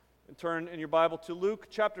turn in your Bible to Luke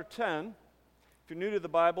chapter 10. If you're new to the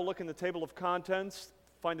Bible, look in the table of contents,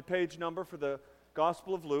 find the page number for the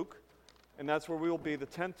Gospel of Luke, and that's where we will be, the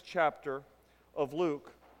 10th chapter of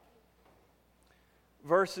Luke,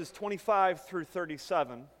 verses 25 through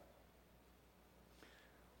 37.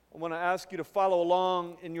 I want to ask you to follow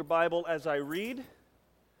along in your Bible as I read.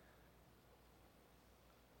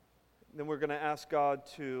 Then we're going to ask God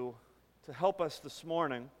to help us this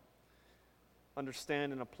morning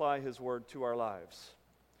understand and apply His Word to our lives.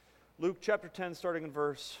 Luke chapter 10, starting in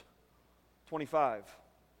verse 25.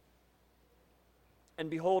 And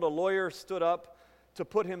behold, a lawyer stood up to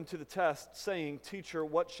put him to the test, saying, Teacher,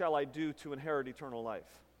 what shall I do to inherit eternal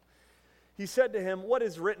life? He said to him, What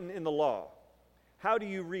is written in the law? How do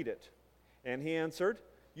you read it? And he answered,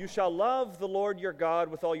 You shall love the Lord your God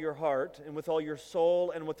with all your heart, and with all your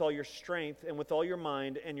soul, and with all your strength, and with all your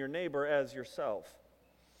mind, and your neighbor as yourself.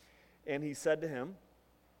 And he said to him,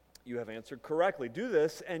 You have answered correctly. Do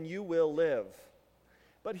this, and you will live.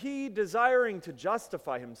 But he, desiring to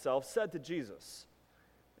justify himself, said to Jesus,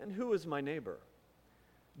 And who is my neighbor?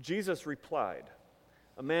 Jesus replied,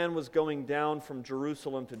 A man was going down from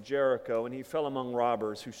Jerusalem to Jericho, and he fell among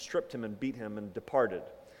robbers, who stripped him and beat him and departed,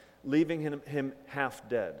 leaving him half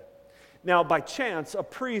dead. Now, by chance, a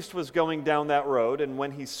priest was going down that road, and when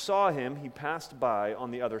he saw him, he passed by on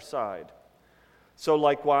the other side. So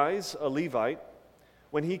likewise, a Levite,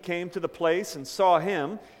 when he came to the place and saw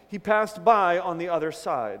him, he passed by on the other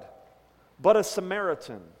side. But a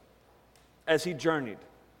Samaritan, as he journeyed,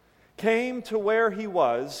 came to where he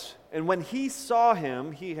was, and when he saw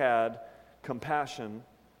him, he had compassion.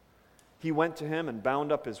 He went to him and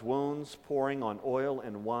bound up his wounds, pouring on oil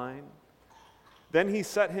and wine. Then he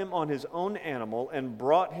set him on his own animal and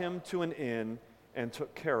brought him to an inn and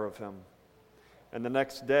took care of him. And the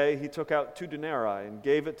next day he took out 2 denarii and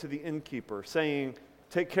gave it to the innkeeper, saying,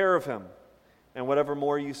 Take care of him, and whatever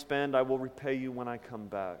more you spend, I will repay you when I come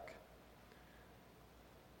back.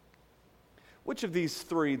 Which of these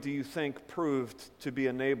 3 do you think proved to be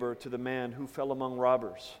a neighbor to the man who fell among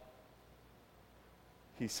robbers?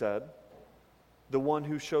 He said, The one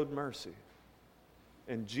who showed mercy.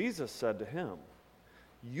 And Jesus said to him,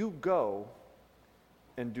 You go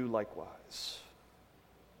and do likewise.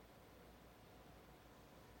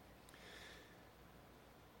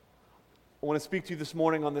 I want to speak to you this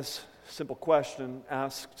morning on this simple question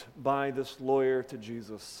asked by this lawyer to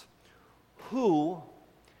Jesus. Who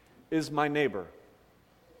is my neighbor?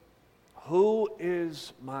 Who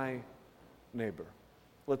is my neighbor?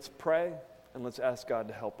 Let's pray and let's ask God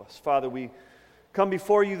to help us. Father, we come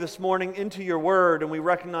before you this morning into your word, and we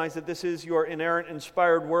recognize that this is your inerrant,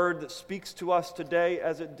 inspired word that speaks to us today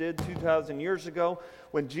as it did 2,000 years ago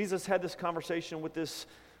when Jesus had this conversation with this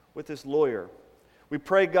lawyer. We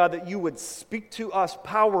pray, God, that you would speak to us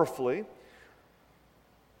powerfully,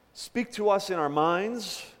 speak to us in our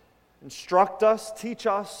minds, instruct us, teach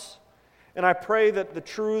us, and I pray that the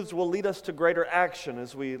truths will lead us to greater action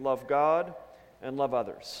as we love God and love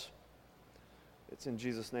others. It's in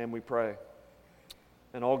Jesus' name we pray.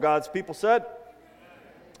 And all God's people said,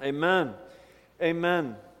 Amen.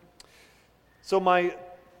 Amen. So my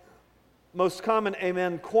most common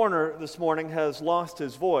amen corner this morning has lost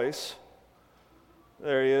his voice.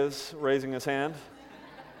 There he is, raising his hand.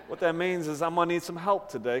 What that means is I'm going to need some help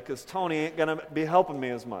today because Tony ain't going to be helping me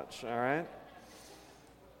as much, all right?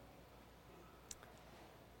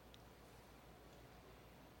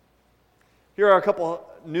 Here are a couple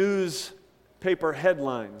newspaper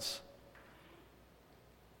headlines.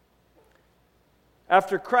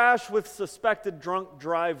 After crash with suspected drunk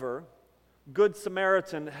driver, Good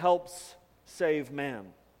Samaritan helps save man.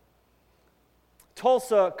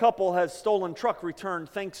 Tulsa couple has stolen truck returned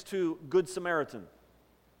thanks to Good Samaritan.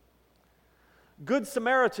 Good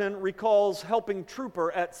Samaritan recalls helping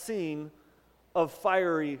trooper at scene of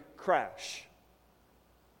fiery crash.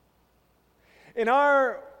 In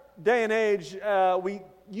our day and age, we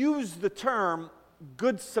use the term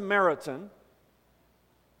Good Samaritan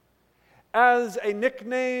as a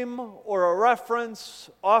nickname or a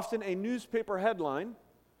reference, often a newspaper headline,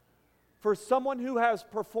 for someone who has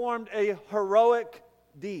performed a heroic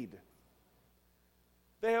deed.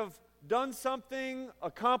 They have done something,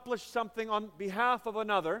 accomplished something on behalf of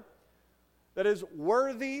another that is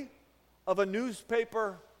worthy of a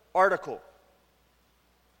newspaper article.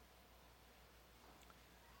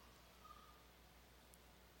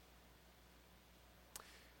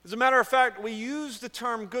 As a matter of fact, we use the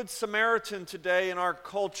term Good Samaritan today in our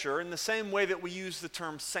culture in the same way that we use the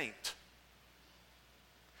term saint.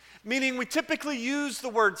 Meaning we typically use the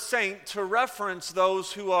word saint to reference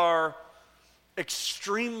those who are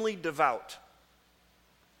extremely devout.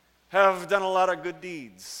 have done a lot of good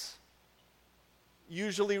deeds.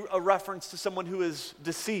 Usually a reference to someone who is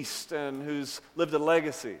deceased and who's lived a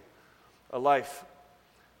legacy, a life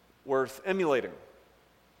worth emulating.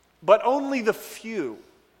 But only the few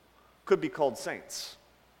could be called saints.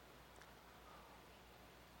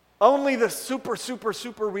 Only the super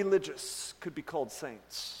religious could be called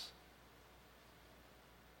saints.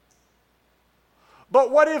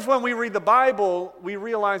 But what if when we read the Bible, we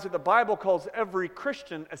realize that the Bible calls every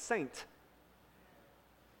Christian a saint?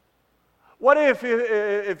 What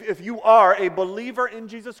if you are a believer in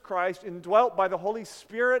Jesus Christ, indwelt by the Holy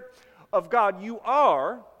Spirit of God, you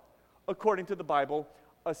are, according to the Bible,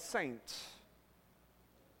 a saint?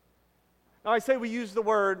 Now I say we use the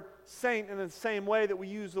word saint in the same way that we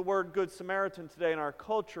use the word Good Samaritan today in our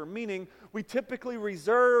culture, meaning we typically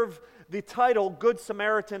reserve the title Good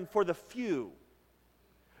Samaritan for the few,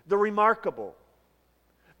 the remarkable,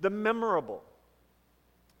 the memorable,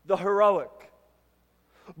 the heroic.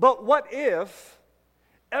 But what if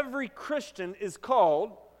every Christian is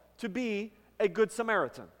called to be a Good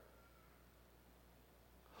Samaritan?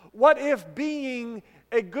 What if being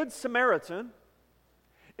a Good Samaritan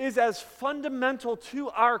is as fundamental to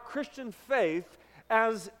our Christian faith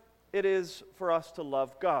as it is for us to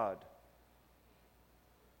love God?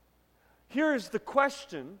 Here's the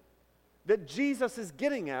question that Jesus is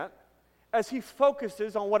getting at as he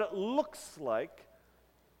focuses on what it looks like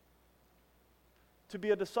to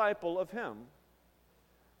be a disciple of him.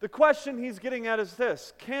 The question he's getting at is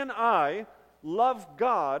this: can I love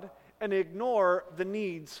God and ignore the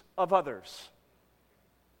needs of others?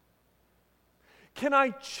 Can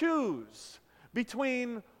I choose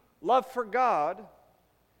between love for God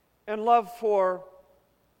and love for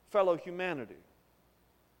fellow humanity?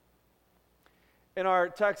 In our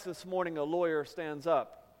text this morning, a lawyer stands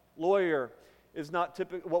up. Lawyer is not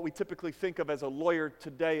what we typically think of as a lawyer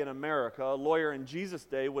today in America. A lawyer in Jesus'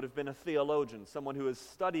 day would have been a theologian, someone who is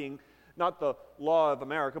studying not the law of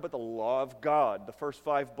America, but the law of God, the first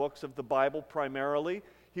 5 books of the Bible primarily.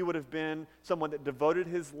 He would have been someone that devoted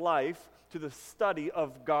his life to the study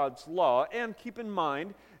of God's law. And keep in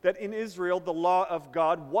mind that in Israel, the law of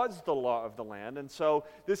God was the law of the land. And so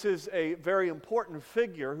this is a very important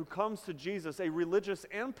figure who comes to Jesus, a religious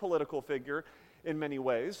and political figure in many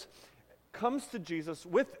ways, comes to Jesus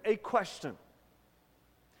with a question.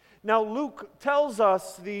 Now, Luke tells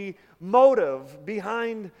us the motive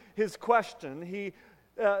behind his question. He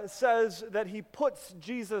says that he puts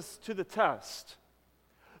Jesus to the test.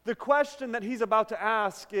 The question that he's about to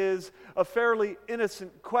ask is a fairly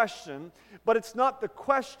innocent question, but it's not the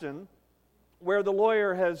question where the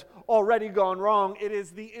lawyer has already gone wrong. It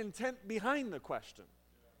is the intent behind the question.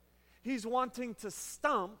 He's wanting to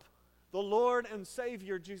stump the Lord and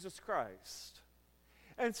Savior Jesus Christ.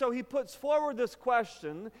 And so he puts forward this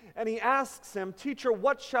question and he asks him, "Teacher,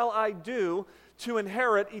 what shall I do to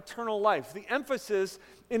inherit eternal life?" The emphasis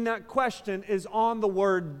in that question is on the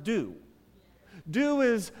word do. Do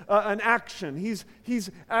is an action. He's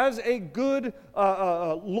as a good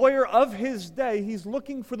lawyer of his day, he's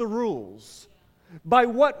looking for the rules. By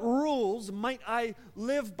what rules might I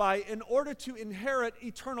live by in order to inherit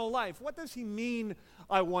eternal life? What does he mean,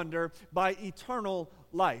 I wonder, by eternal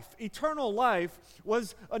life? Eternal life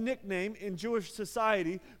was a nickname in Jewish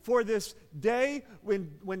society for this day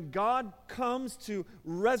when God comes to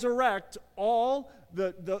resurrect all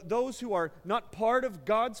those who are not part of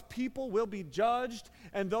God's people will be judged,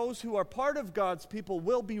 and those who are part of God's people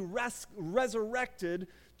will be resurrected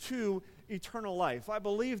to eternal life. I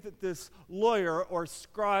believe that this lawyer, or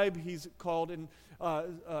scribe he's called in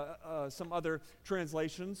some other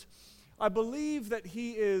translations, I believe that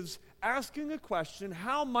he is asking a question: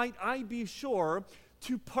 how might I be sure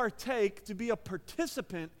to partake, to be a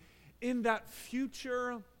participant in that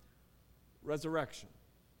future resurrection?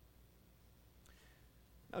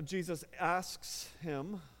 Now, Jesus asks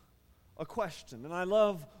him a question, and I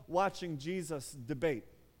love watching Jesus debate.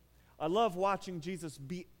 I love watching Jesus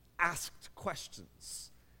be asked questions.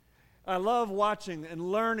 I love watching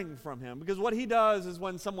and learning from him, because what he does is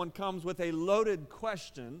when someone comes with a loaded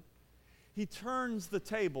question, he turns the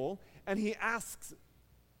table and he asks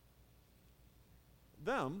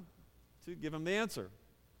them to give him the answer.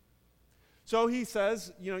 So he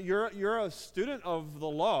says, you're a student of the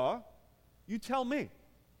law. You tell me,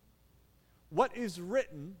 what is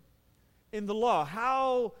written in the law?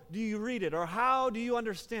 How do you read it? Or how do you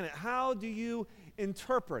understand it? How do you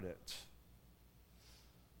interpret it?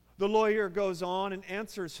 The lawyer goes on and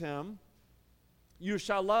answers him, "You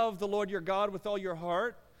shall love the Lord your God with all your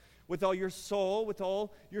heart, with all your soul, with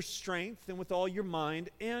all your strength, and with all your mind,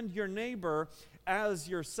 and your neighbor as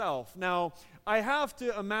yourself." Now, I have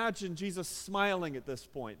to imagine Jesus smiling at this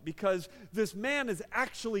point because this man is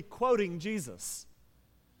actually quoting Jesus.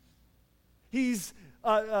 He's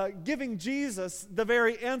giving Jesus the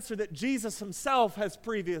very answer that Jesus himself has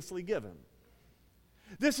previously given.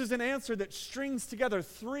 This is an answer that strings together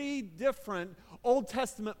 3 different Old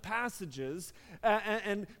Testament passages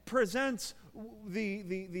and presents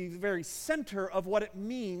the very center of what it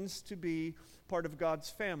means to be part of God's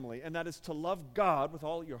family, and that is to love God with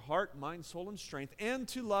all your heart, mind, soul, and strength, and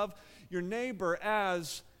to love your neighbor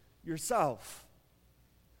as yourself.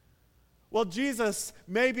 Well, Jesus,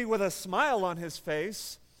 maybe with a smile on his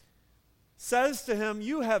face, says to him,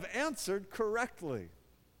 "You have answered correctly.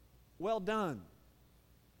 Well done."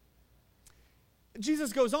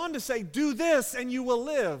 Jesus goes on to say, "Do this and you will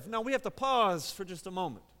live." Now we have to pause for just a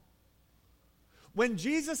moment. When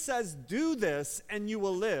Jesus says, "Do this and you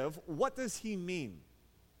will live," what does he mean?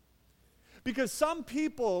 Because some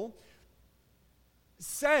people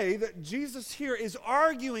say that Jesus here is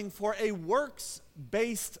arguing for a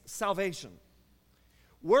works-based salvation,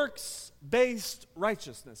 works-based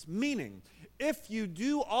righteousness, meaning if you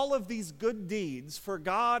do all of these good deeds for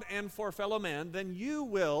God and for fellow man, then you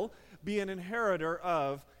will be an inheritor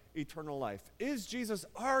of eternal life. Is Jesus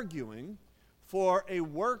arguing for a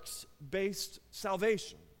works-based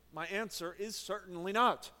salvation? My answer is certainly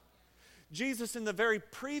not. Jesus, in the very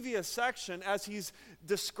previous section, as he's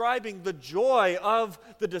describing the joy of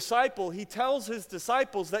the disciple, he tells his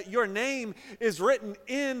disciples that your name is written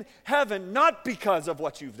in heaven not because of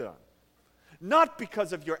what you've done, not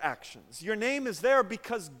because of your actions. Your name is there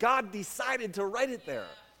because God decided to write it there.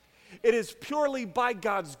 It is purely by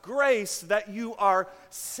God's grace that you are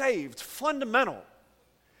saved. Fundamental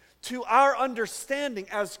to our understanding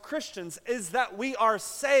as Christians is that we are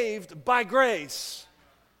saved by grace.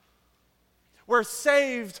 We're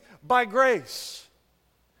saved by grace,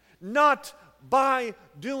 not by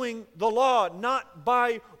doing the law, not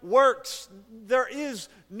by works. There is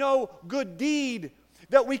no good deed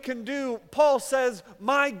that we can do. Paul says,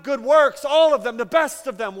 "My good works, all of them, the best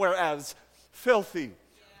of them, were as filthy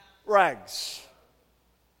rags."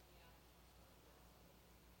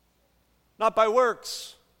 Not by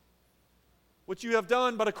works, which you have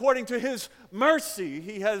done, but according to his mercy,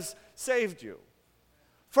 he has saved you.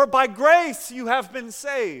 For by grace you have been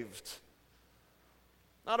saved,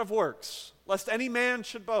 not of works, lest any man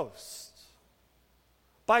should boast.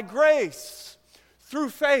 By grace, through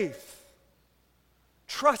faith,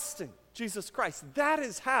 trusting Jesus Christ. That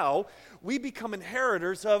is how we become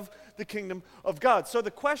inheritors of the kingdom of God. So the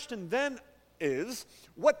question then is,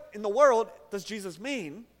 what in the world does Jesus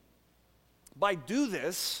mean by "do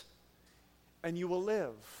this and you will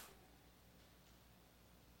live"?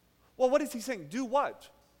 Well, what is he saying? Do what?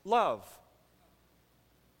 Love.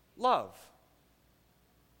 Love.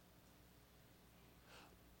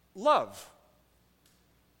 Love.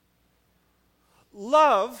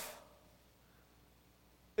 Love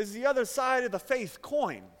is the other side of the faith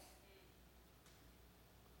coin.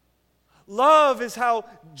 Love is how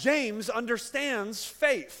James understands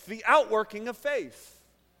faith, the outworking of faith.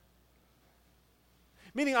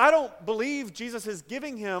 Meaning, I don't believe Jesus is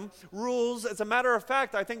giving him rules. As a matter of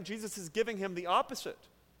fact, I think Jesus is giving him the opposite.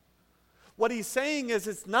 What he's saying is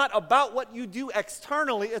it's not about what you do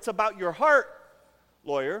externally, it's about your heart,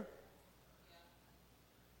 lawyer.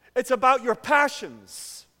 It's about your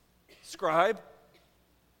passions, scribe.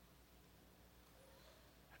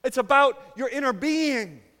 It's about your inner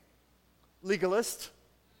being, legalist.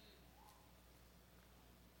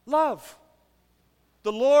 Love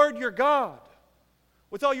the Lord your God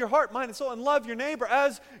with all your heart, mind, and soul, and love your neighbor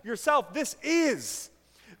as yourself. This is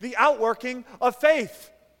the outworking of faith.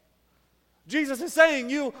 Jesus is saying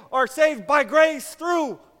you are saved by grace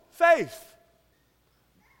through faith.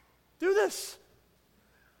 Do this,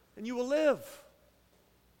 and you will live.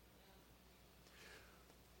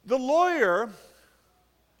 The lawyer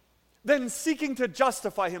then seeking to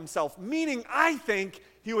justify himself, meaning I think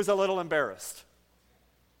he was a little embarrassed.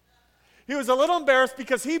 He was a little embarrassed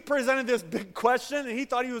because he presented this big question and he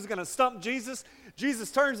thought he was going to stump Jesus.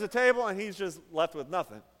 Jesus turns the table and he's just left with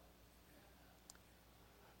nothing.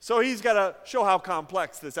 So he's got to show how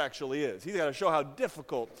complex this actually is. He's got to show how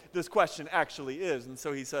difficult this question actually is. And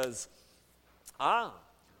so he says,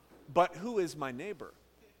 but who is my neighbor?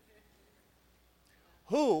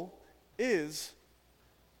 Who is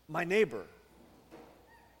my neighbor?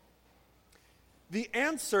 The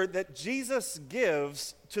answer that Jesus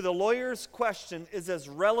gives to the lawyer's question is as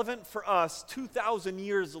relevant for us 2,000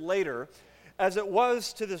 years later as it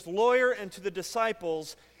was to this lawyer and to the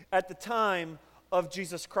disciples at the time of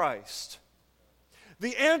Jesus Christ.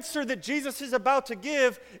 the answer that Jesus is about to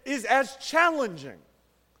give is as challenging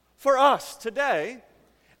for us today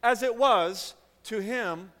as it was to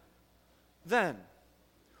him then.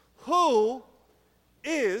 Who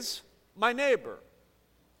is my neighbor?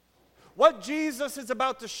 What Jesus is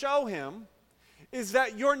about to show him is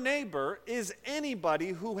that your neighbor is anybody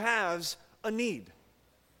who has a need.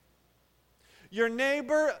 Your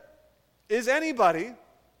neighbor is anybody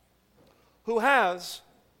who has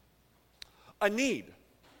a need.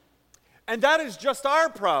 And that is just our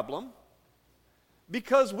problem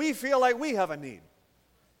because we feel like we have a need.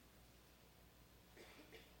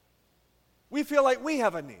 We feel like we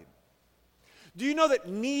have a need. Do you know that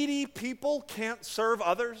needy people can't serve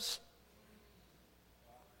others?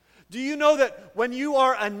 Do you know that when you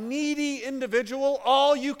are a needy individual,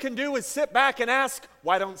 all you can do is sit back and ask,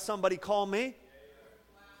 why don't somebody call me?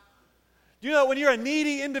 Do you know that when you're a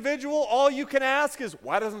needy individual, all you can ask is,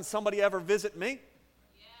 why doesn't somebody ever visit me?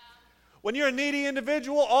 When you're a needy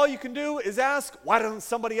individual, all you can do is ask, why doesn't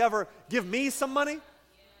somebody ever give me some money?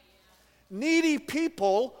 Needy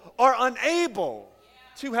people are unable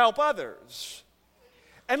to help others.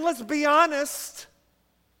 And let's be honest,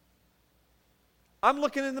 I'm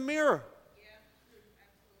looking in the mirror.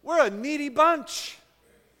 We're a needy bunch.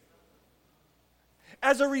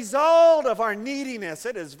 As a result of our neediness,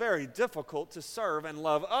 it is very difficult to serve and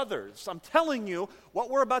love others. I'm telling you,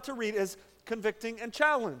 what we're about to read is convicting and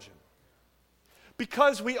challenging.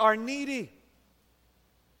 Because we are needy.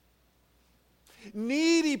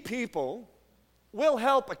 Needy people will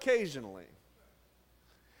help occasionally.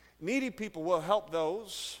 Needy people will help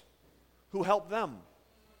those who help them.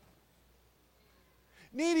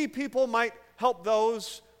 Needy people might help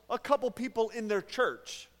a couple people in their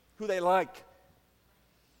church who they like,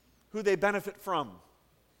 who they benefit from.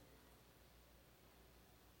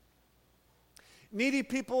 Needy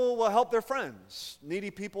people will help their friends.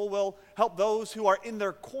 Needy people will help those who are in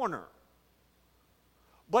their corner.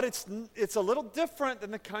 But it's a little different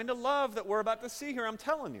than the kind of love that we're about to see here, I'm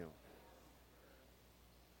telling you.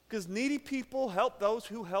 Because needy people help those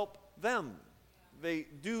who help them. They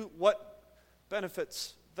do what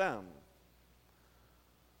benefits them.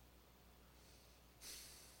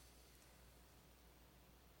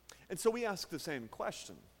 And so we ask the same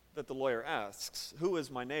question that the lawyer asks, who is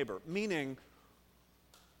my neighbor? Meaning,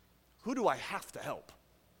 who do I have to help?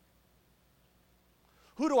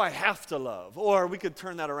 Who do I have to love? Or we could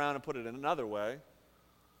turn that around and put it in another way.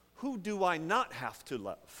 Who do I not have to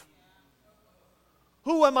love?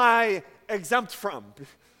 Who am I exempt from?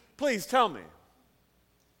 Please tell me.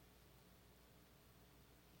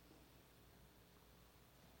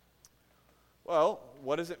 Well,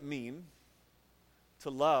 what does it mean to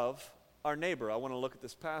love our neighbor? I want to look at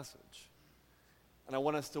this passage. And I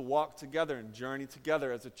want us to walk together and journey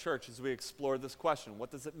together as a church as we explore this question. What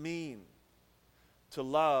does it mean to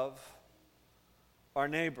love our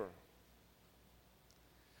neighbor?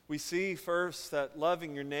 We see first that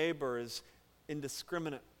loving your neighbor is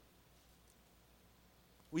indiscriminate.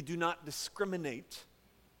 We do not discriminate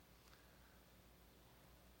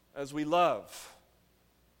as we love.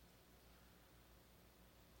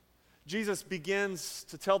 Jesus begins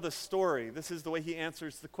to tell this story. This is the way he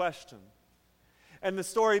answers the question. And the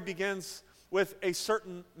story begins with a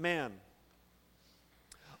certain man.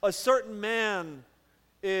 A certain man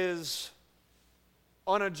is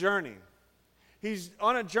on a journey. He's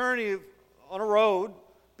on a journey on a road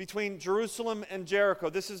between Jerusalem and Jericho.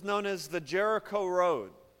 This is known as the Jericho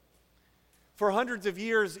Road. For hundreds of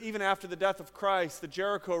years, even after the death of Christ, the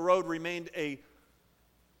Jericho Road remained a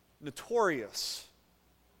notorious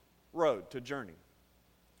road to journey.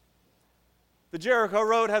 The Jericho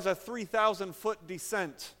Road has a 3,000-foot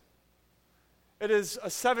descent. It is a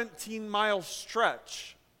 17-mile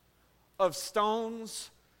stretch of stones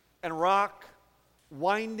and rock,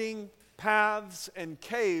 winding paths and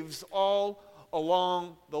caves all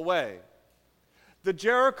along the way. The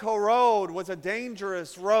Jericho Road was a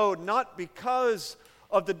dangerous road, not because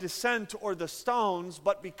of the descent or the stones,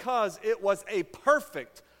 but because it was a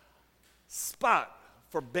perfect spot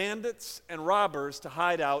for bandits and robbers to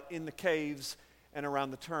hide out in the caves and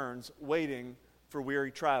around the turns, waiting for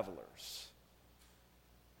weary travelers.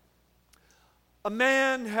 A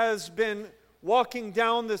man has been walking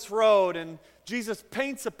down this road, and Jesus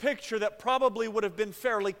paints a picture that probably would have been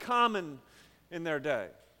fairly common in their day.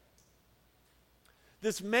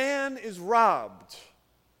 This man is robbed.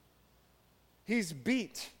 He's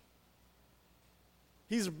beat.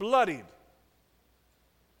 He's bloodied.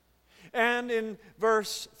 And in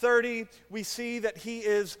verse 30, we see that he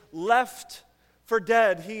is left for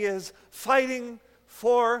dead. He is fighting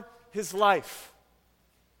for his life.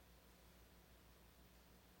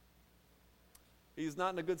 He's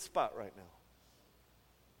not in a good spot right now.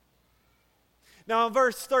 Now in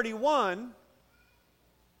verse 31,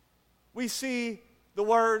 we see the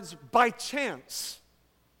words, by chance.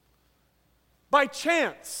 By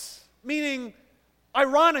chance, meaning,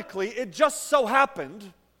 ironically, it just so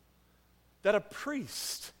happened that a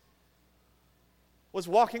priest was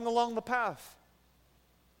walking along the path.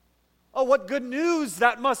 Oh, what good news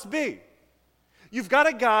that must be. You've got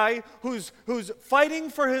a guy who's fighting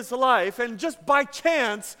for his life, and just by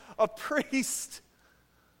chance, a priest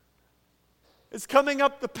is coming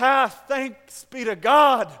up the path. Thanks be to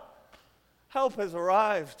God. Help has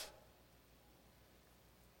arrived.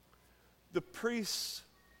 The priest's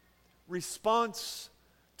response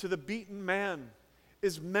to the beaten man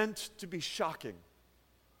is meant to be shocking.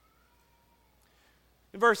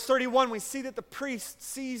 In verse 31, we see that the priest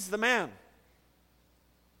sees the man,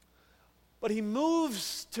 but he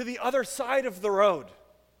moves to the other side of the road,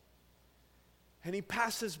 and he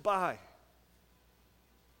passes by.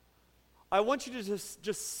 I want you to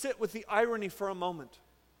just sit with the irony for a moment.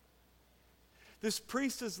 This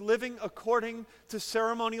priest is living according to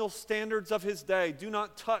ceremonial standards of his day. Do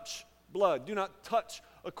not touch blood. Do not touch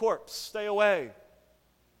a corpse. Stay away.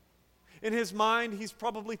 In his mind, he's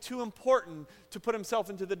probably too important to put himself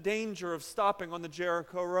into the danger of stopping on the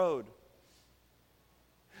Jericho road.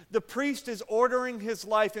 The priest is ordering his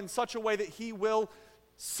life in such a way that he will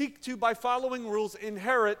seek to, by following rules,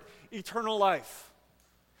 inherit eternal life.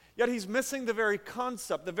 Yet he's missing the very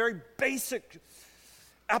concept, the very basic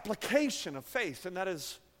application of faith, and that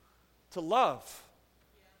is to love.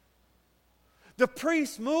 The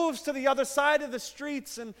priest moves to the other side of the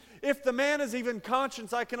streets, and if the man is even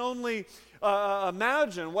conscious, I can only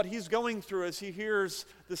imagine what he's going through as he hears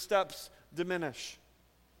the steps diminish.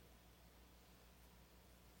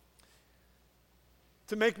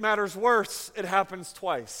 To make matters worse, it happens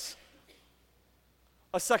twice.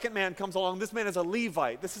 A second man comes along. This man is a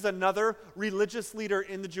Levite. This is another religious leader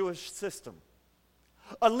in the Jewish system.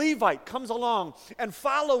 A Levite comes along and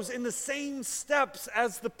follows in the same steps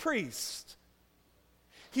as the priest.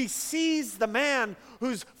 He sees the man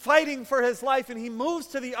who's fighting for his life, and he moves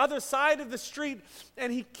to the other side of the street,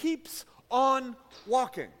 and he keeps on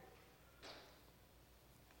walking.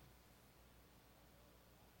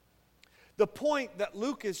 The point that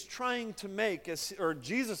Luke is trying to make, or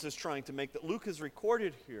Jesus is trying to make, that Luke has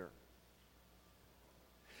recorded here,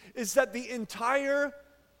 is that the entire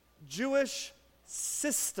Jewish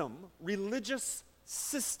system, religious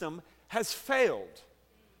system, has failed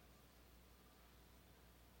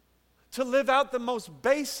to live out the most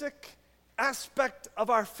basic aspect of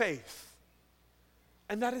our faith,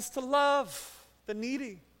 and that is to love the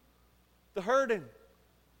needy, the hurting,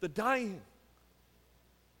 the dying.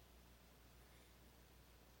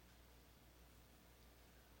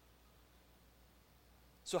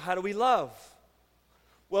 So how do we love?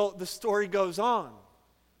 Well, the story goes on,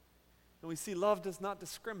 and we see love does not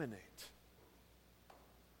discriminate.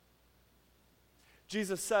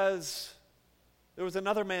 Jesus says, there was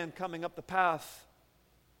another man coming up the path,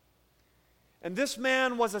 and this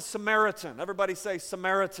man was a Samaritan. Everybody say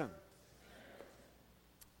Samaritan.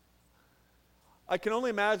 I can only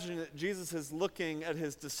imagine that Jesus is looking at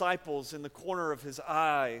his disciples in the corner of his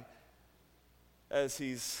eye as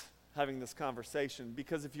he's having this conversation,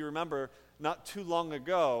 because if you remember, not too long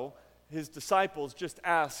ago, his disciples just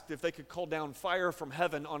asked if they could call down fire from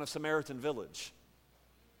heaven on a Samaritan village.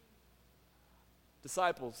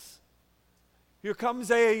 Disciples, here comes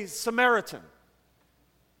a Samaritan.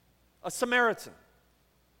 A Samaritan.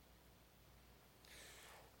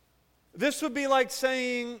 This would be like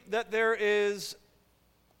saying that there is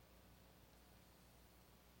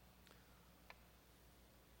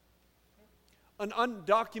an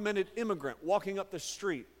undocumented immigrant walking up the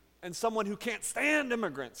street, and someone who can't stand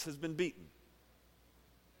immigrants has been beaten.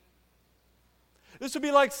 This would be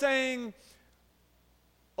like saying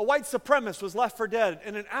a white supremacist was left for dead,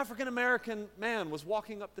 and an African American man was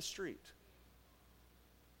walking up the street.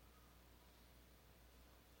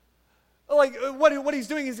 Like what he's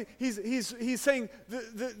doing is he's saying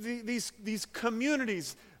these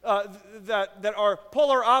communities that are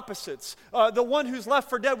polar opposites. The one who's left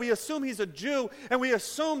for dead, we assume he's a Jew, and we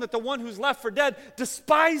assume that the one who's left for dead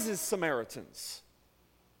despises Samaritans.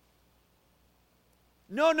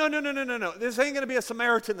 No. This ain't going to be a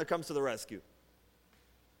Samaritan that comes to the rescue.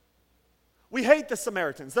 We hate the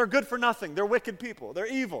Samaritans. They're good for nothing. They're wicked people. They're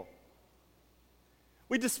evil.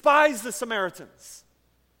 We despise the Samaritans.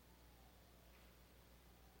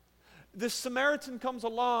 This Samaritan comes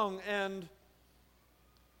along and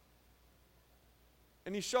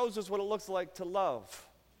he shows us what it looks like to love.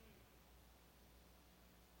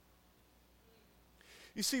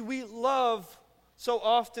 You see, we love so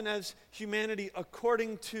often as humanity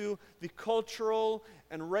according to the cultural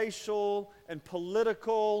and racial and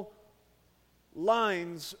political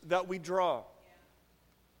lines that we draw.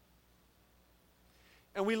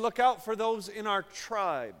 And we look out for those in our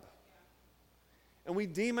tribe. And we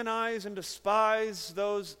demonize and despise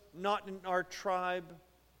those not in our tribe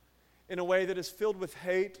in a way that is filled with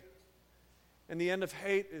hate. And the end of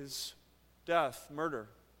hate is death, murder.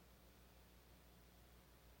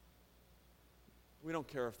 We don't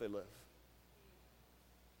care if they live.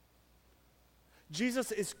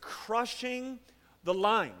 Jesus is crushing the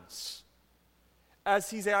lines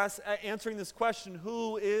as he's answering this question,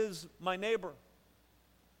 who is my neighbor?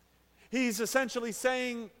 He's essentially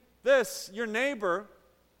saying this, your neighbor,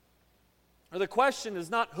 or the question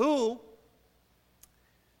is not who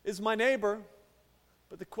is my neighbor,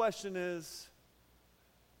 but the question is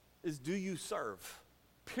do you serve?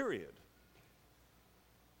 Period.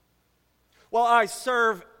 Well, I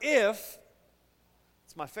serve if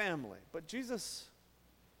it's my family. But Jesus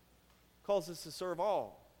calls us to serve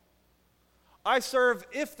all. I serve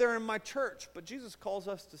if they're in my church, but Jesus calls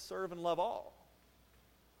us to serve and love all.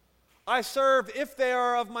 I serve if they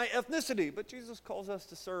are of my ethnicity, but Jesus calls us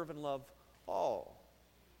to serve and love all.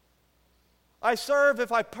 I serve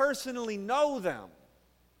if I personally know them,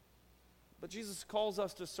 but Jesus calls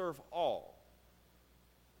us to serve all.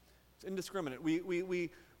 It's indiscriminate. We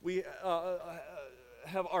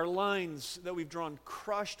have our lines that we've drawn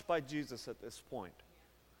crushed by Jesus at this point.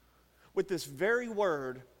 With this very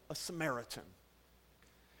word, a Samaritan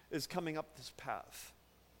is coming up this path.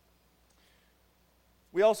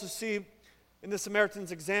 We also see in the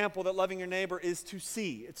Samaritan's example that loving your neighbor is to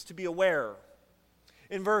see, it's to be aware.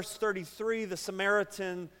 In verse 33, the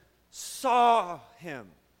Samaritan saw him.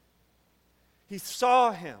 He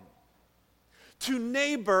saw him. To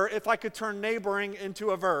neighbor, if I could turn neighboring into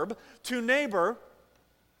a verb, to neighbor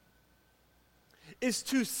is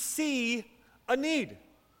to see a need.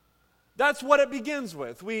 That's what it begins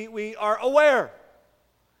with. We are aware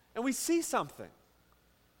and we see something.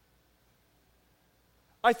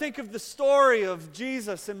 I think of the story of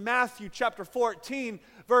Jesus in Matthew chapter 14,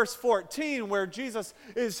 verse 14, where Jesus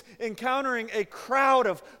is encountering a crowd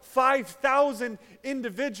of 5,000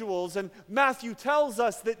 individuals, and Matthew tells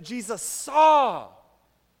us that Jesus saw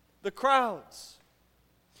the crowds.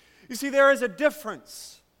 You see, there is a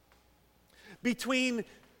difference between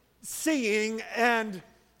seeing and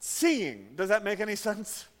seeing. Does that make any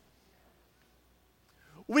sense?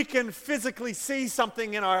 We can physically see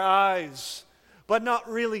something in our eyes, but not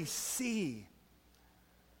really see.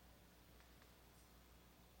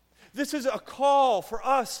 This is a call for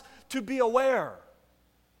us to be aware,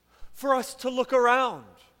 for us to look around,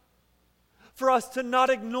 for us to not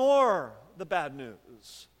ignore the bad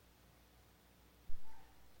news.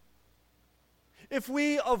 If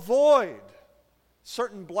we avoid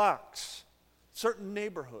certain blocks, certain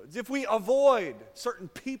neighborhoods, if we avoid certain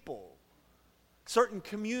people, certain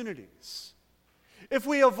communities, if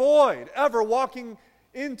we avoid ever walking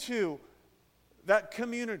into that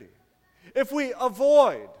community, if we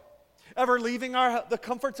avoid ever leaving the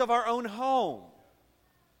comforts of our own home,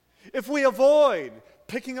 if we avoid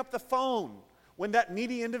picking up the phone when that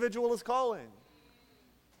needy individual is calling,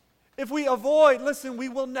 if we avoid, listen, we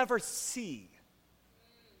will never see.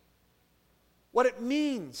 What it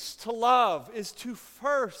means to love is to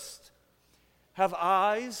first have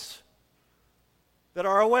eyes that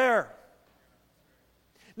are aware.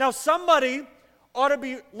 Now, somebody ought to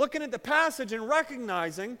be looking at the passage and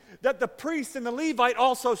recognizing that the priest and the Levite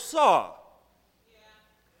also saw. Yeah.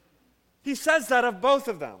 He says that of both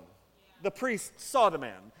of them. Yeah. The priest saw the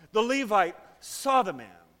man. The Levite saw the man.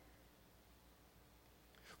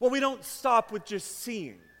 Well, we don't stop with just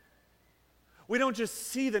seeing. We don't just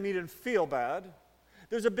see the need and feel bad.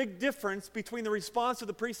 There's a big difference between the response of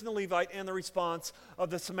the priest and the Levite and the response of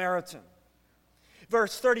the Samaritan.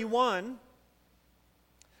 Verse 31,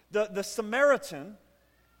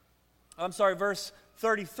 verse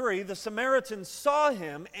 33, the Samaritan saw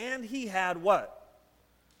him and he had what?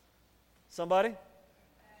 Somebody?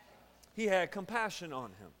 He had compassion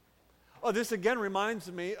on him. Oh, this again reminds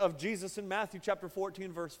me of Jesus in Matthew chapter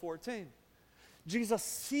 14, verse 14. Jesus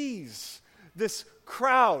sees this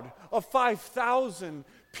crowd of 5,000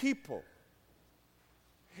 people.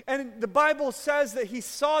 And the Bible says that he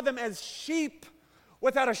saw them as sheep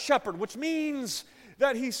without a shepherd, which means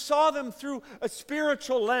that he saw them through a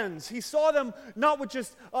spiritual lens. He saw them not with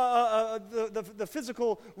just the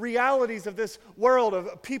physical realities of this world,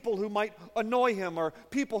 of people who might annoy him or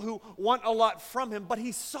people who want a lot from him, but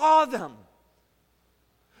he saw them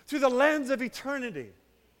through the lens of eternity.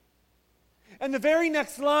 And the very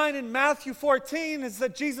next line in Matthew 14 is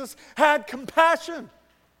that Jesus had compassion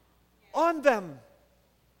on them.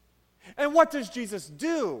 And what does Jesus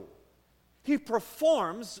do? He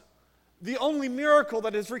performs the only miracle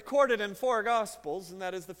that is recorded in 4 Gospels, and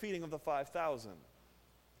that is the feeding of the 5,000.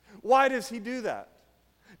 Why does he do that?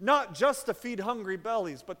 Not just to feed hungry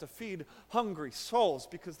bellies, but to feed hungry souls,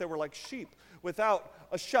 because they were like sheep without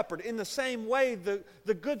a shepherd. In the same way,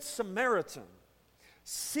 the Good Samaritan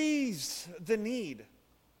sees the need.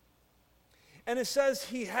 And it says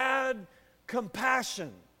he had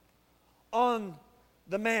compassion on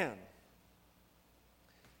the man.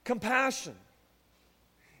 Compassion,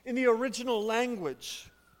 in the original language,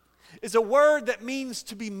 is a word that means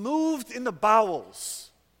to be moved in the bowels.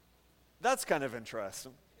 That's kind of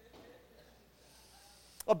interesting.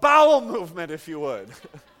 A bowel movement, if you would.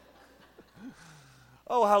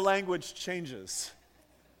 Oh, how language changes.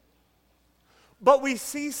 But we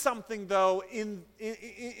see something, though, in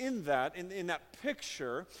that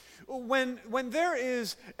picture. When there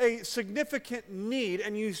is a significant need,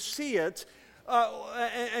 and you see it,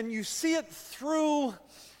 through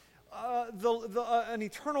an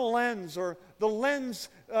eternal lens, or the lens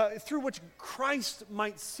through which Christ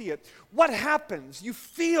might see it, what happens? You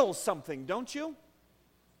feel something, don't you?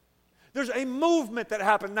 There's a movement that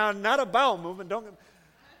happens. Now, not a bowel movement,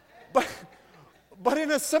 but in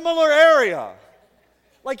a similar area.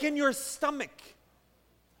 Like in your stomach,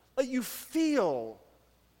 like you feel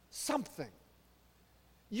something.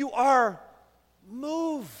 You are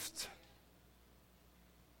moved.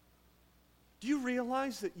 Do you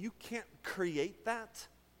realize that you can't create that?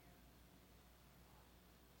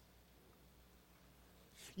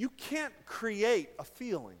 You can't create a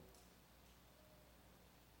feeling.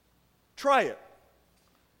 Try it.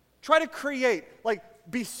 Try to create, like,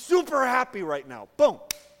 be super happy right now. Boom.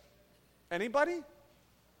 Anybody?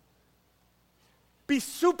 Be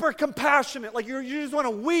super compassionate, like you just want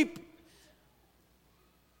to weep.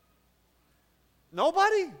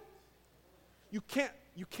 Nobody? You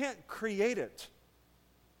can't create it.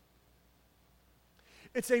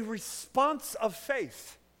 It's a response of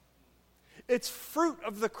faith. It's fruit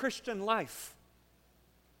of the Christian life.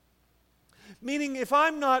 Meaning, if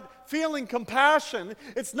I'm not feeling compassion,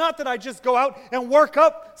 it's not that I just go out and work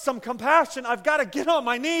up some compassion. I've got to get on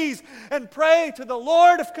my knees and pray to the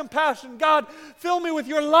Lord of compassion. God, fill me with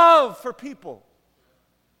your love for people.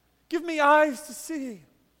 Give me eyes to see.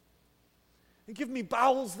 And give me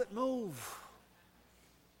bowels that move.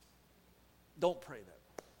 Don't pray that.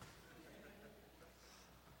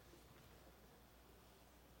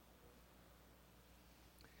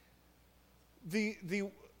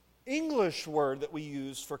 The English word that we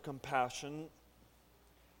use for compassion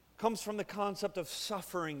comes from the concept of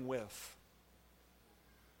suffering with.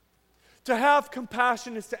 To have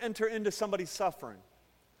compassion is to enter into somebody's suffering.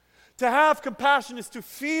 To have compassion is to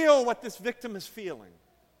feel what this victim is feeling.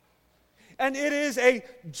 And it is a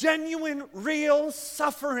genuine, real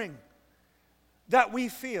suffering that we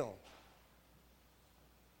feel.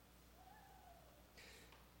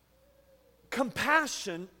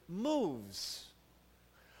 Compassion moves.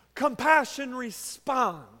 Compassion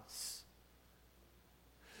responds.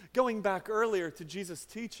 Going back earlier to Jesus'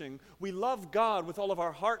 teaching, we love God with all of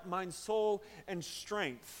our heart, mind, soul, and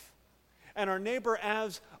strength, and our neighbor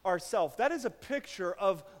as ourselves. That is a picture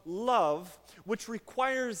of love which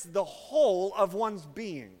requires the whole of one's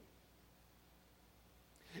being.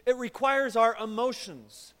 It requires our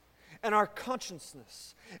emotions and our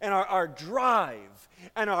consciousness and our drive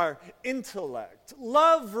and our intellect.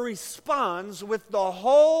 Love responds with the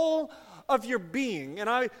whole of your being. And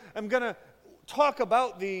I am going to talk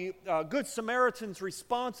about the Good Samaritan's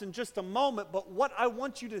response in just a moment, but what I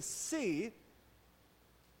want you to see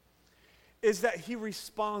is that he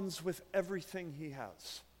responds with everything he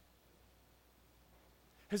has.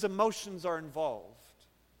 His emotions are involved.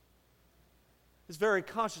 His very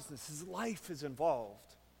consciousness, his life is involved.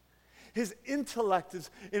 His intellect is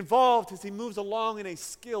involved as he moves along in a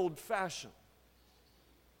skilled fashion.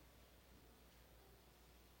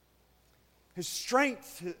 His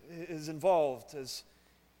strength is involved as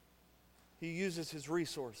he uses his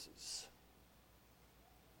resources.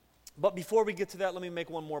 But before we get to that, let me make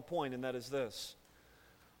one more point, and that is this.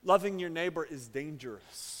 Loving your neighbor is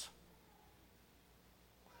dangerous.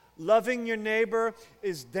 Loving your neighbor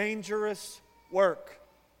is dangerous work.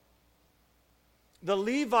 The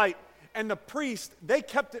Levite and the priest, they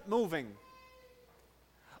kept it moving.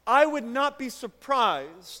 I would not be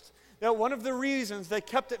surprised that one of the reasons they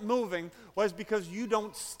kept it moving was because you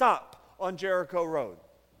don't stop on Jericho Road.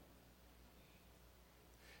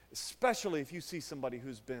 Especially if you see somebody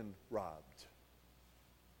who's been robbed.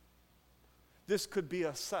 this could be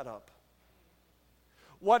a setup?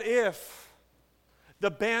 What if the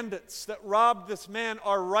bandits that robbed this man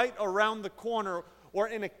are right around the corner or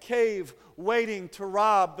in a cave waiting to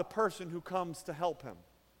rob the person who comes to help him?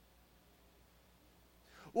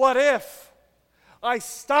 What if I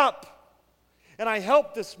stop and I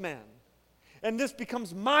help this man and this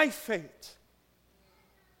becomes my fate?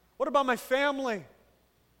 What about my family?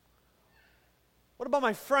 What about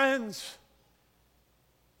my friends?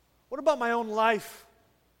 What about my own life?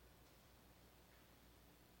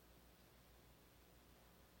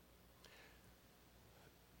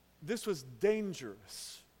 This was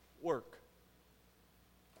dangerous work.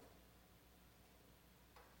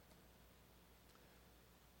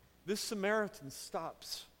 This Samaritan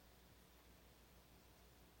stops.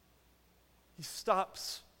 He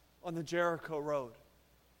stops on the Jericho road.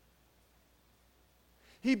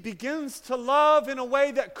 He begins to love in a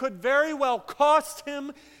way that could very well cost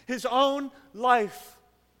him his own life.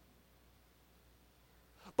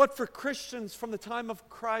 But for Christians from the time of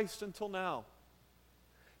Christ until now,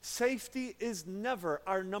 safety is never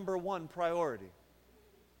our number one priority.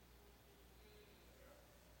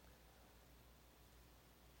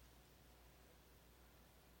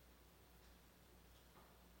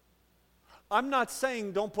 I'm not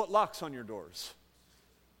saying don't put locks on your doors.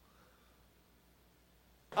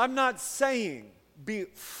 I'm not saying be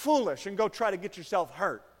foolish and go try to get yourself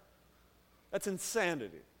hurt. That's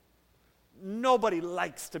insanity. Nobody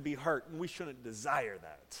likes to be hurt, and we shouldn't desire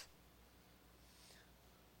that.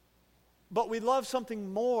 But we love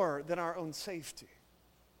something more than our own safety.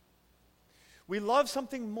 We love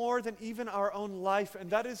something more than even our own life,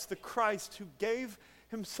 and that is the Christ who gave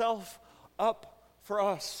himself up for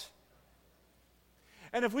us.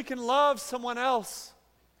 And if we can love someone else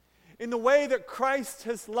in the way that Christ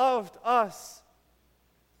has loved us,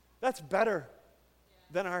 that's better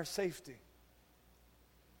than our safety.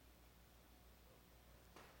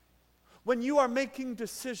 When you are making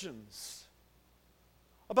decisions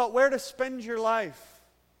about where to spend your life,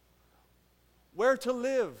 where to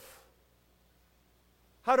live,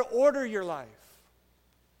 how to order your life,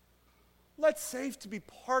 let safety be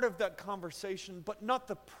part of that conversation, but not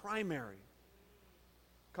the primary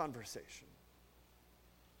conversation.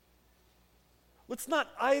 Let's not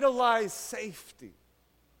idolize safety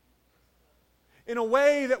in a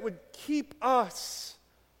way that would keep us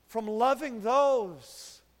from loving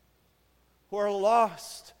those who are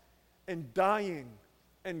lost and dying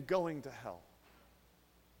and going to hell.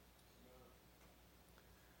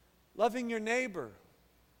 Loving your neighbor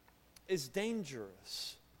is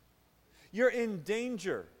dangerous. You're in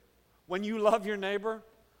danger when you love your neighbor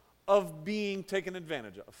of being taken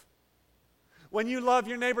advantage of. When you love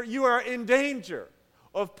your neighbor, you are in danger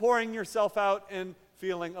of pouring yourself out and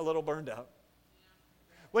feeling a little burned out.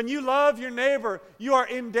 When you love your neighbor, you are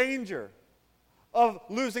in danger of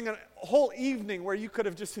losing a whole evening where you could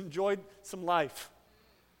have just enjoyed some life.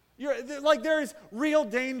 There is real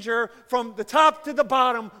danger from the top to the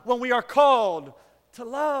bottom when we are called to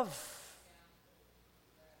love.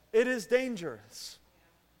 It is dangerous.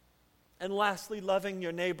 And lastly, loving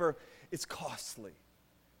your neighbor is costly.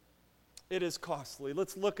 It is costly.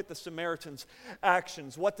 Let's look at the Samaritan's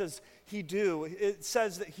actions. What does he do? It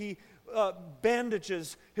says that he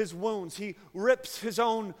bandages his wounds. He rips his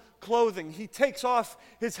own clothing. He takes off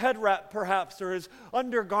his head wrap, perhaps, or his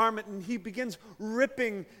undergarment, and he begins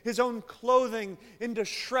ripping his own clothing into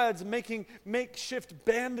shreds, making makeshift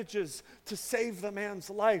bandages to save the man's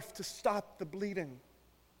life, to stop the bleeding.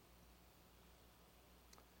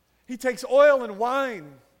 He takes oil and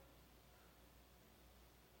wine,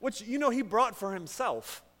 which, he brought for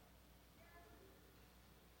himself.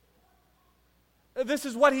 This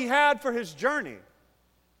is what he had for his journey.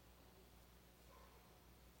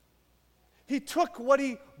 He took what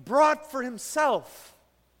he brought for himself,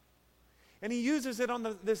 and he uses it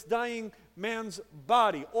on this dying man's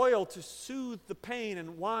body. Oil to soothe the pain,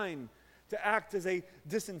 and wine to act as a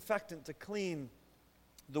disinfectant to clean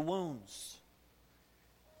the wounds.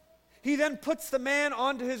 He then puts the man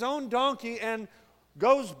onto his own donkey and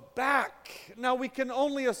goes back. Now we can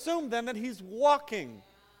only assume then that he's walking,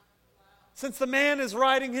 since the man is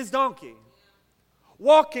riding his donkey,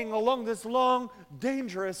 walking along this long,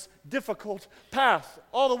 dangerous, difficult path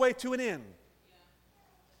all the way to an inn.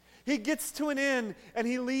 He gets to an inn and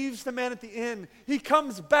he leaves the man at the inn. He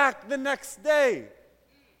comes back the next day.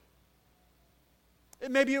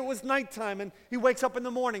 Maybe it was nighttime and he wakes up in the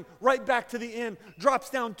morning, right back to the inn, drops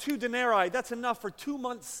down 2 denarii. That's enough for 2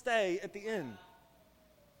 months' stay at the inn.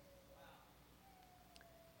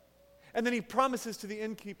 And then he promises to the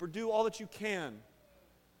innkeeper, do all that you can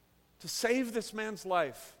to save this man's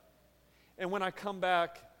life. and when I come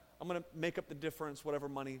back, I'm going to make up the difference, whatever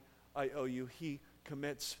money I owe you. He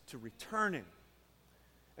commits to returning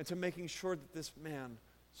and to making sure that this man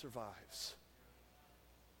survives.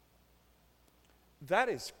 That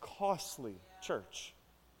is costly, church.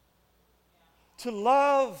 To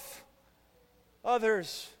love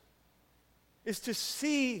others is to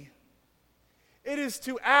see. It is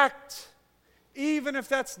to act, even if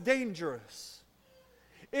that's dangerous.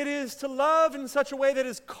 It is to love in such a way that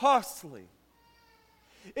is costly.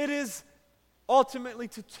 It is ultimately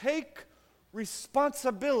to take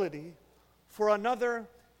responsibility for another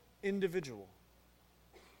individual.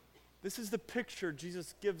 This is the picture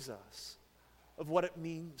Jesus gives us of what it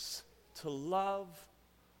means to love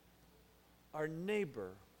our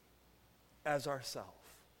neighbor as ourselves.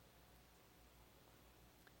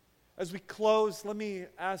 As we close, let me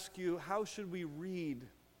ask you, how should we read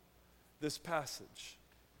this passage?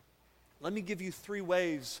 Let me give you 3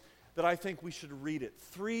 ways that I think we should read it.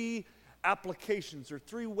 3 applications or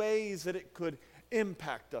 3 ways that it could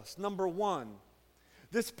impact us. Number 1,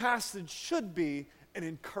 this passage should be an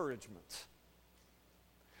encouragement.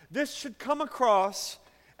 This should come across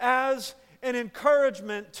as an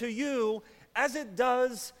encouragement to you as it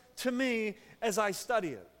does to me as I study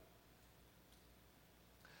it.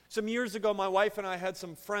 Some years ago, my wife and I had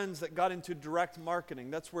some friends that got into direct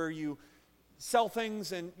marketing. That's where you sell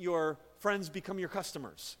things and your friends become your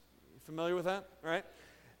customers. You familiar with that, right?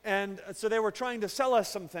 And so they were trying to sell us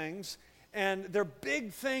some things, and their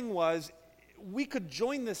big thing was we could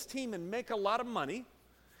join this team and make a lot of money.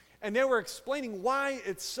 And they were explaining why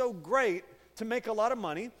it's so great to make a lot of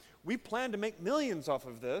money. We plan to make millions off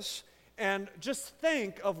of this. And just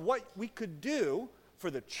think of what we could do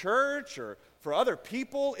for the church or for other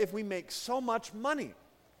people if we make so much money.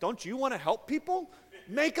 Don't you want to help people?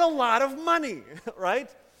 Make a lot of money, right?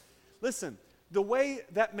 Listen, the way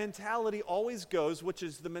that mentality always goes, which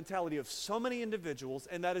is the mentality of so many individuals,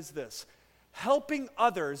 and that is this: helping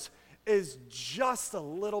others is just a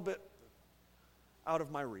little bit out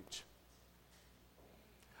of my reach.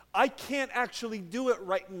 I can't actually do it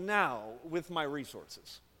right now with my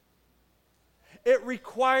resources. It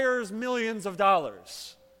requires millions of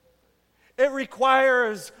dollars. It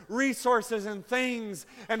requires resources and things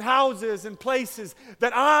and houses and places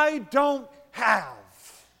that I don't have.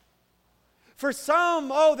 For some,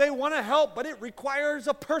 they want to help, but it requires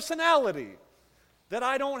a personality that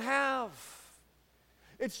I don't have.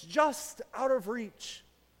 It's just out of reach.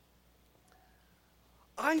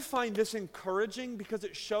 I find this encouraging because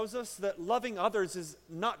it shows us that loving others is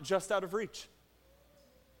not just out of reach.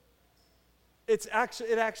 It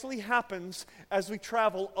actually happens as we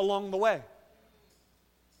travel along the way.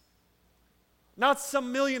 Not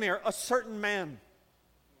some millionaire, a certain man.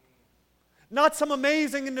 Not some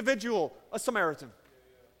amazing individual, a Samaritan.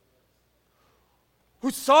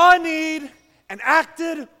 Who saw a need and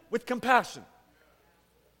acted with compassion.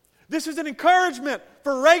 This is an encouragement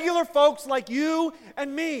for regular folks like you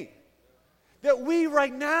and me, that we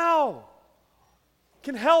right now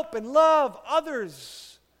can help and love others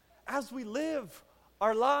as we live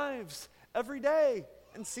our lives every day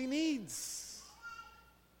and see needs.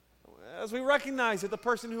 As we recognize that the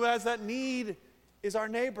person who has that need is our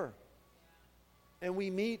neighbor, and we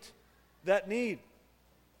meet that need.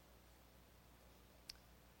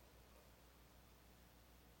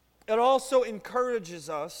 It also encourages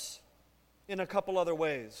us in a couple other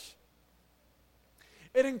ways.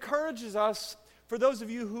 It encourages us, for those of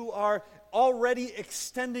you who are already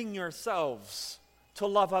extending yourselves to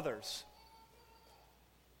love others.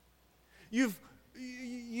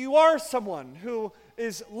 You are someone who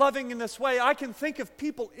is loving in this way. I can think of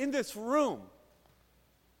people in this room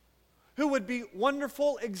who would be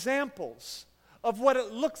wonderful examples of what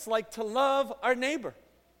it looks like to love our neighbor.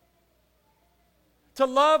 To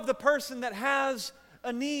love the person that has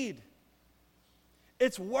a need.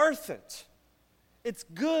 It's worth it. It's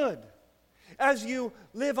good. As you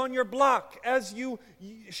live on your block, as you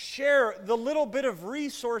share the little bit of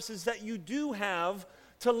resources that you do have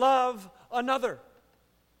to love another.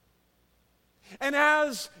 And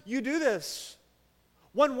as you do this,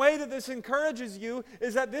 one way that this encourages you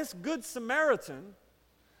is that this Good Samaritan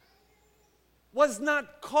was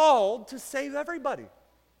not called to save everybody.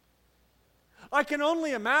 I can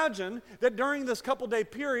only imagine that during this couple-day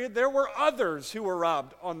period, there were others who were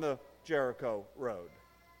robbed on the Jericho road.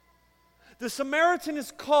 The Samaritan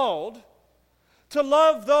is called to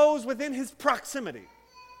love those within his proximity,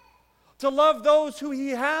 to love those who he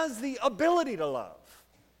has the ability to love,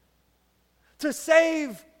 to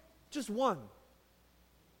save just one.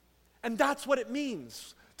 And that's what it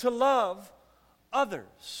means to love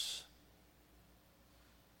others.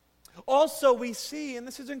 Also, we see, and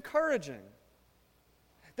this is encouraging,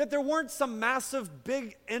 that there weren't some massive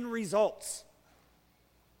big end results.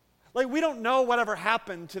 Like, we don't know whatever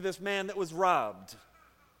happened to this man that was robbed.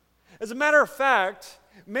 As a matter of fact,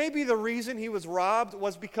 maybe the reason he was robbed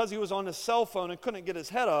was because he was on his cell phone and couldn't get his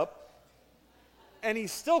head up, and he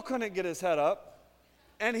still couldn't get his head up,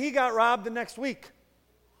 and he got robbed the next week.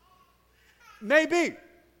 Maybe.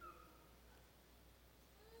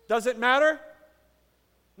 Does it matter?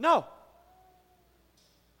 No.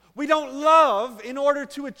 We don't love in order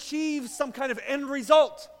to achieve some kind of end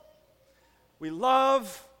result. We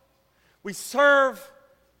love, we serve,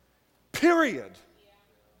 period.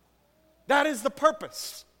 That is the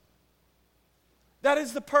purpose. That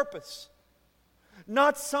is the purpose.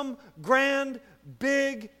 Not some grand,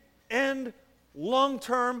 big, end,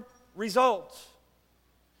 long-term result.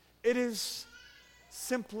 It is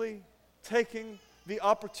simply taking the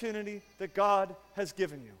opportunity that God has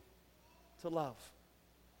given you to love.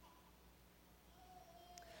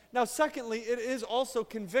 Now, secondly, it is also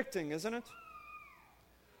convicting, isn't it?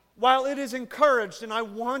 While it is encouraged, and I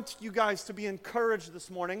want you guys to be encouraged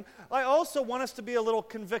this morning, I also want us to be a little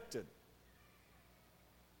convicted.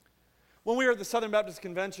 When we were at the Southern Baptist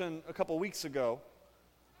Convention a couple weeks ago,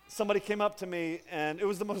 somebody came up to me, and it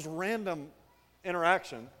was the most random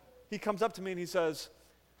interaction. He comes up to me and he says,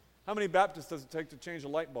 "How many Baptists does it take to change a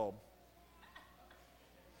light bulb?"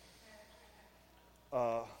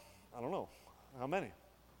 I don't know. How many?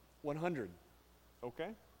 100.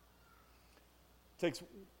 Okay. Takes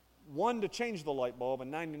 1 to change the light bulb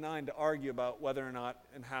and 99 to argue about whether or not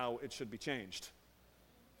and how it should be changed.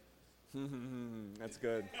 That's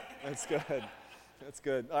good. That's good. That's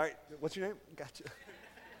good. All right. What's your name? Gotcha.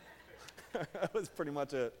 That was pretty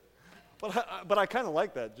much it. But I kind of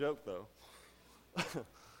like that joke, though.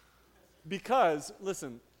 Because,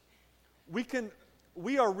 listen,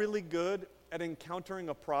 we are really good at encountering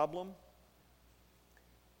a problem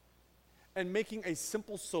and making a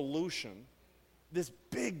simple solution this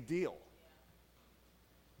big deal.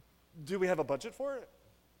 Do we have a budget for it?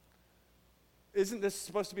 Isn't this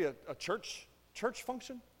supposed to be a church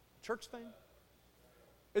function? Church thing?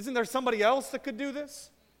 Isn't there somebody else that could do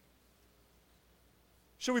this?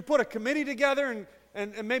 Should we put a committee together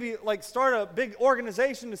and maybe like start a big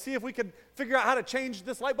organization to see if we could figure out how to change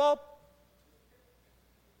this light bulb?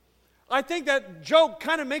 I think that joke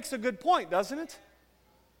kind of makes a good point, doesn't it?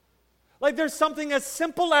 Like there's something as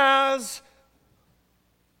simple as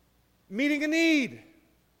meeting a need,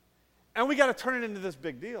 and we got to turn it into this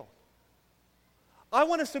big deal. I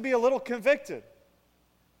want us to be a little convicted,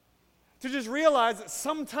 to just realize that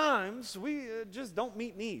sometimes we just don't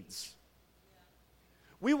meet needs.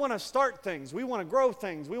 We want to start things, we want to grow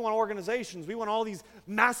things, we want organizations, we want all these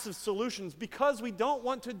massive solutions because we don't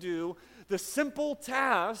want to do the simple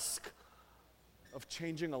task of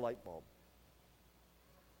changing a light bulb.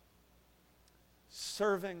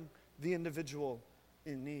 Serving the individual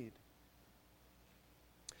in need.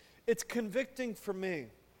 It's convicting for me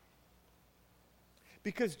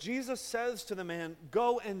because Jesus says to the man,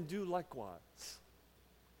 "Go and do likewise."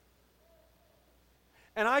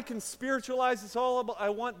 And I can spiritualize this all I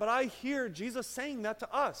want, but I hear Jesus saying that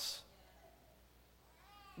to us.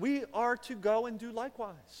 We are to go and do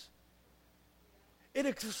likewise. It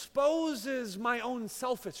exposes my own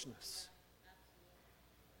selfishness.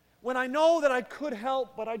 When I know that I could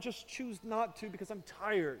help, but I just choose not to because I'm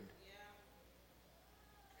tired.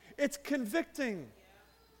 It's convicting.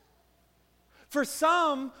 For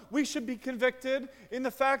some, we should be convicted in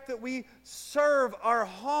the fact that we serve our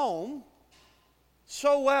home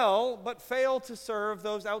so well, but fail to serve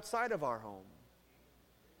those outside of our home.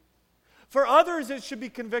 For others, it should be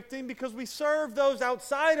convicting because we serve those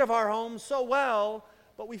outside of our home so well,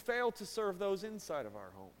 but we fail to serve those inside of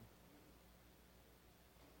our home.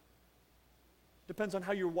 Depends on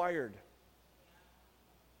how you're wired.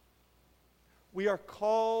 We are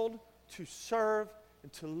called to serve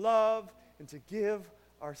and to love and to give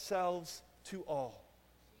ourselves to all.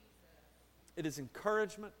 It is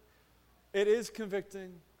encouragement. It is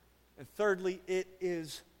convicting. And thirdly, it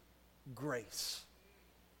is grace.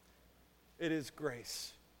 It is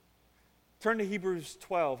grace. Turn to Hebrews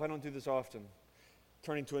 12. I don't do this often,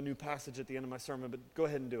 turning to a new passage at the end of my sermon, but go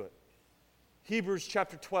ahead and do it. Hebrews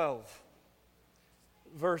chapter 12,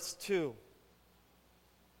 verse 2.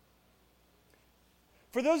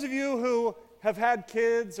 For those of you who have had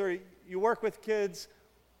kids or you work with kids,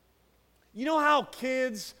 you know how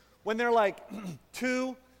kids, when they're like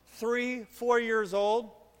 2, 3, 4 years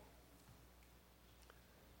old,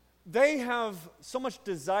 they have so much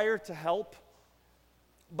desire to help,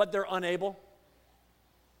 but they're unable.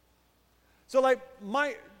 So like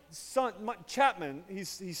son, Chapman,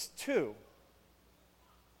 he's 2.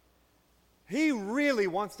 He really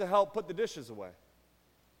wants to help put the dishes away.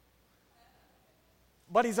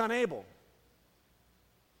 But he's unable.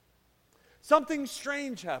 Something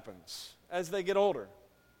strange happens as they get older.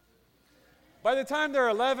 By the time they're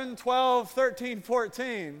 11, 12, 13,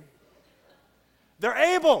 14, they're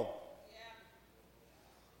able,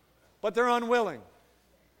 but they're unwilling.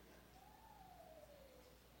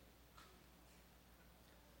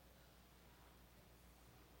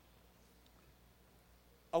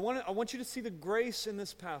 I want you to see the grace in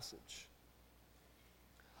this passage.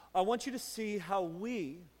 I want you to see how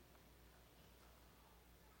we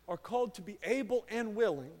are called to be able and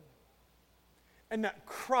willing, and that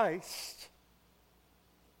Christ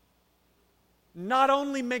not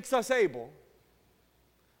only makes us able,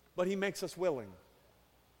 but He makes us willing.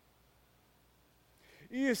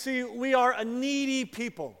 You see, we are a needy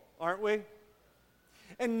people, aren't we?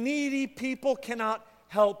 And needy people cannot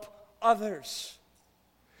help others.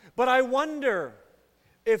 But I wonder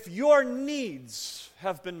if your needs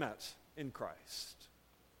have been met in Christ.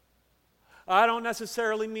 I don't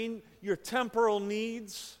necessarily mean your temporal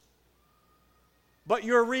needs, but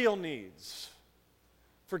your real needs.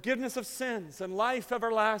 Forgiveness of sins and life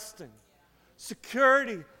everlasting.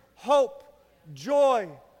 Security, hope, joy,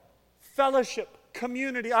 fellowship,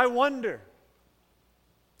 community. I wonder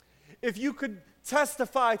if you could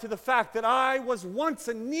testify to the fact that I was once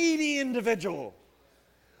a needy individual,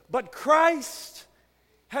 but Christ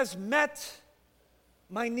has met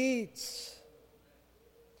my needs.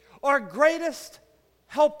 Our greatest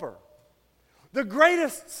helper, the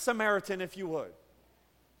greatest Samaritan, if you would,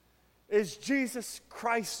 is Jesus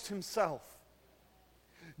Christ Himself.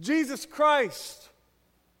 Jesus Christ,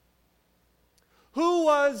 who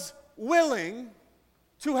was willing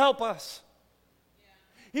to help us.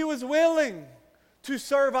 He was willing to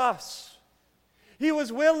serve us. He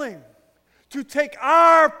was willing to take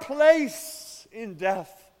our place in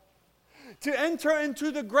death, to enter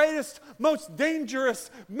into the greatest, most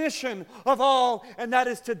dangerous mission of all, and that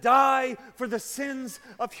is to die for the sins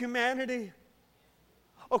of humanity.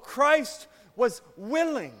 Oh, Christ was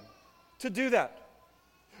willing to do that.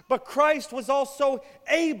 But Christ was also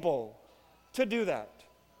able to do that.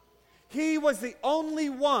 He was the only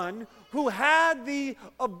one who had the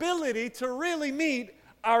ability to really meet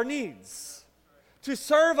our needs, to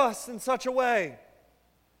serve us in such a way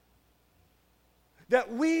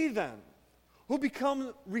that we then, who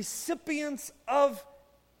become recipients of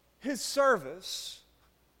His service,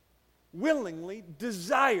 willingly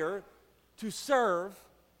desire to serve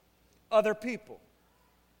other people.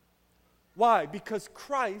 Why? Because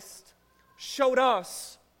Christ showed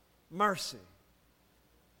us mercy.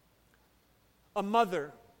 A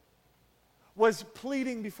mother was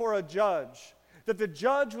pleading before a judge that the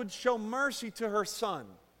judge would show mercy to her son.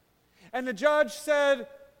 And the judge said,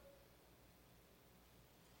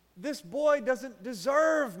 "This boy doesn't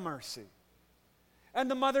deserve mercy." And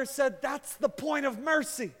the mother said, "That's the point of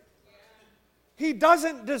mercy. He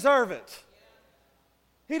doesn't deserve it.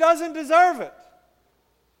 He doesn't deserve it.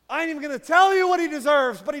 I ain't even going to tell you what he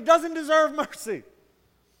deserves, but he doesn't deserve mercy."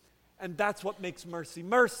 And that's what makes mercy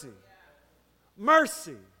mercy.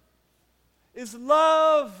 Mercy is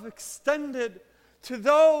love extended to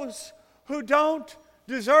those who don't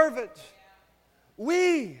deserve it.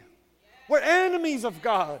 We were enemies of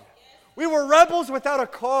God. We were rebels without a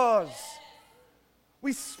cause.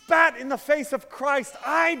 We spat in the face of Christ.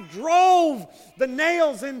 I drove the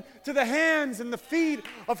nails into the hands and the feet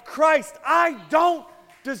of Christ. I don't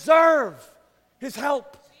deserve His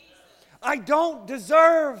help. I don't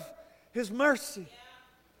deserve His mercy.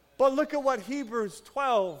 But look at what Hebrews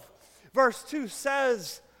 12, verse 2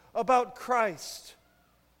 says about Christ.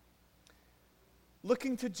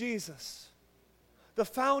 Looking to Jesus, the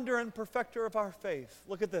founder and perfecter of our faith.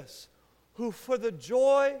 Look at this. Who for the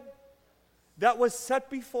joy that was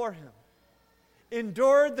set before Him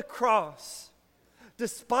endured the cross,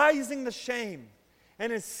 despising the shame,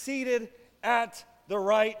 and is seated at the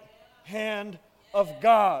right hand of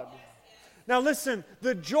God. Now listen,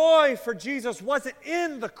 the joy for Jesus wasn't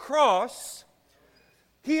in the cross.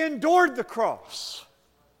 He endured the cross.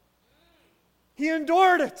 He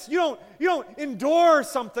endured it. You don't endure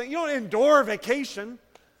something. You don't endure vacation.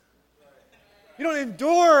 You don't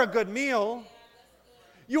endure a good meal.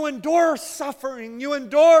 You endure suffering. You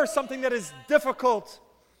endure something that is difficult.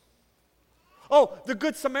 Oh, the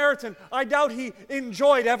Good Samaritan, I doubt he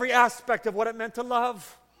enjoyed every aspect of what it meant to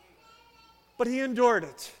love. But he endured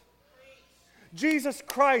it. Jesus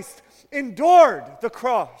Christ endured the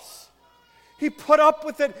cross. He put up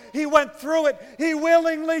with it. He went through it. He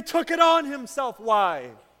willingly took it on Himself.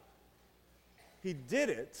 Why? He did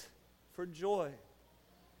it for joy.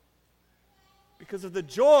 Because of the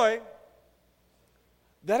joy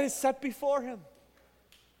that is set before him.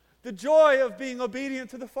 The joy of being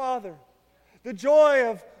obedient to the Father. The joy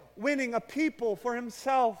of winning a people for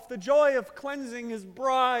himself. The joy of cleansing his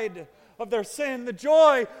bride of their sin. The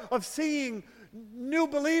joy of seeing new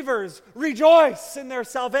believers rejoice in their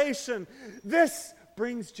salvation. This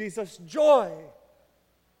brings Jesus joy.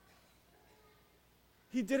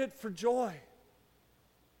 He did it for joy.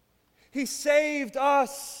 He saved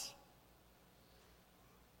us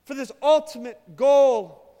for this ultimate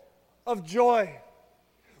goal of joy.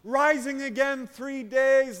 Rising again 3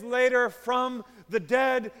 days later from the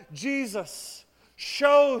dead, Jesus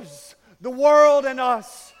shows the world and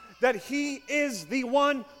us that He is the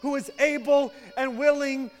one who is able and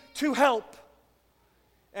willing to help.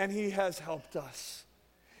 And He has helped us.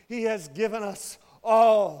 He has given us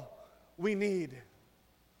all we need.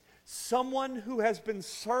 Someone who has been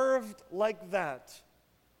served like that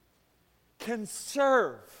can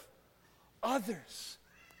serve others,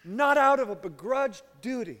 not out of a begrudged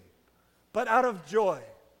duty, but out of joy.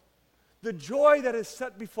 The joy that is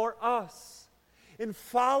set before us in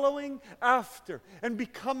following after and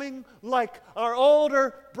becoming like our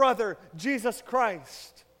older brother, Jesus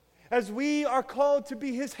Christ, as we are called to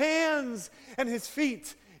be His hands and His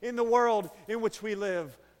feet in the world in which we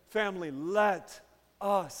live. Family, let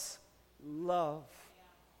us love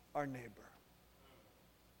our neighbor.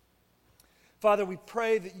 Father, we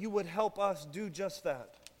pray that You would help us do just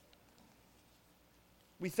that.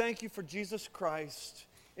 We thank You for Jesus Christ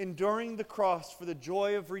enduring the cross for the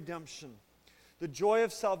joy of redemption, the joy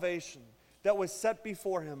of salvation that was set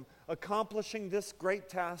before Him, accomplishing this great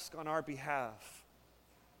task on our behalf.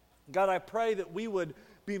 God, I pray that we would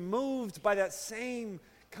be moved by that same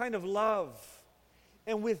kind of love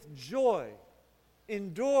and with joy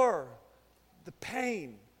endure the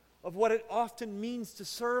pain of what it often means to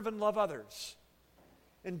serve and love others,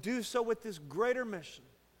 and do so with this greater mission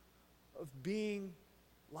of being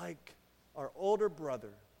like our older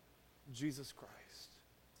brother, Jesus Christ.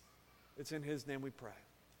 It's in His name we pray.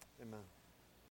 Amen.